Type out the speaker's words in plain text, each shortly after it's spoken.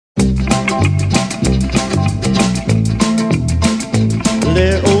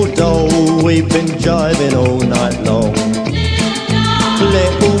Little doll, we've been jiving all night long.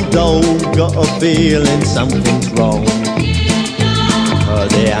 Little doll, got a feeling something's wrong.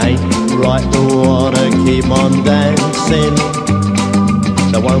 Cause it ain't right to wanna keep on dancing.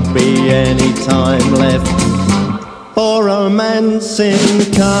 There won't be any time left for romancing.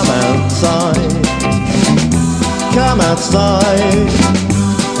 Come outside, come outside.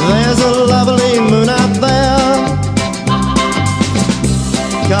 There's a lovely moon out there.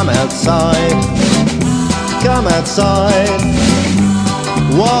 Come outside, come outside,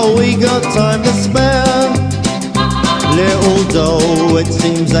 while we got time to spare. Little doll, it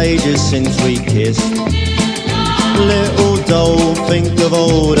seems ages since we kissed. Little doll, think of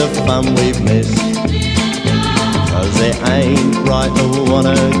all the fun we've missed. Cause it ain't right to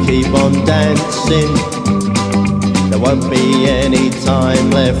wanna keep on dancing. There won't be any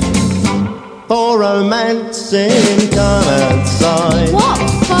time left for romancing. Come outside. What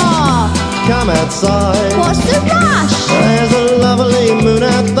for? Come outside. What's the rush? There's a lovely moon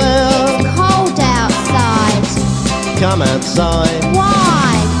out there. It's cold outside. Come outside.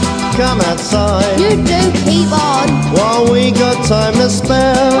 Why? Come outside. You do keep on. While we got time to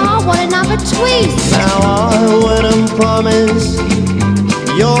spare. I want another twist. Now I went and promised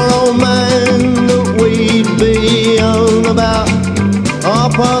your old man that we'd be home about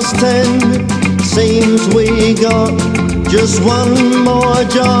 10:30. Seems we got just one more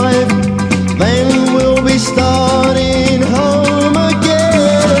drive, then we'll be starting home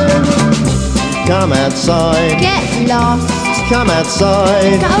again. Come outside. Get lost. Come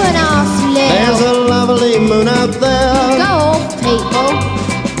outside. Go and ask Lil. There's a lovely moon out there. Go off, people.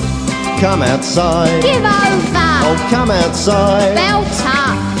 Come outside. Give over. Oh, come outside. Belt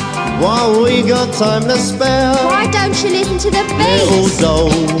up. While we got time to spare. Why don't you listen to the Little beats?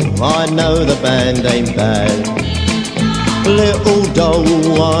 doll, I know the band ain't bad. Little doll,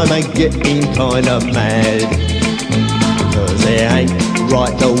 I'm a-getting kinda mad. Cause it ain't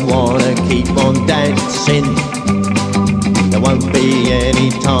right to wanna keep on dancing. There won't be any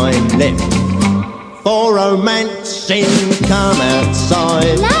time left for romancing. Come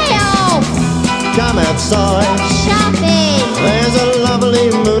outside. Lay off. Come outside. Shopping. There's a lovely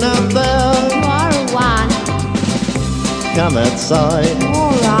moon out there. You are a one. Come outside.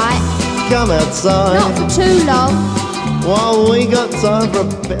 Alright. Come outside. Not for too long. While we got time for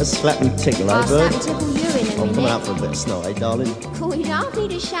a bit of slap and tickle, eh, I'll bird? slap and tickle you in a I'm coming minute. out for a bit of snow, eh, darling? Cool, you don't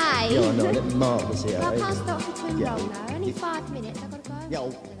need a shave. Yeah, I know, it's marvellous here, I eh? can't stop for too Yeah. long though. Only 5 minutes. I've got to go. Yeah,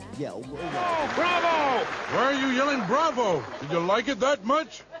 after that. yeah, all right. Bravo! Why are you yelling bravo? Did you like it that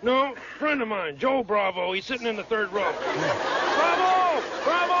much? No, friend of mine, Joe Bravo. He's sitting in the third row. Bravo!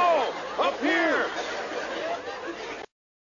 Bravo!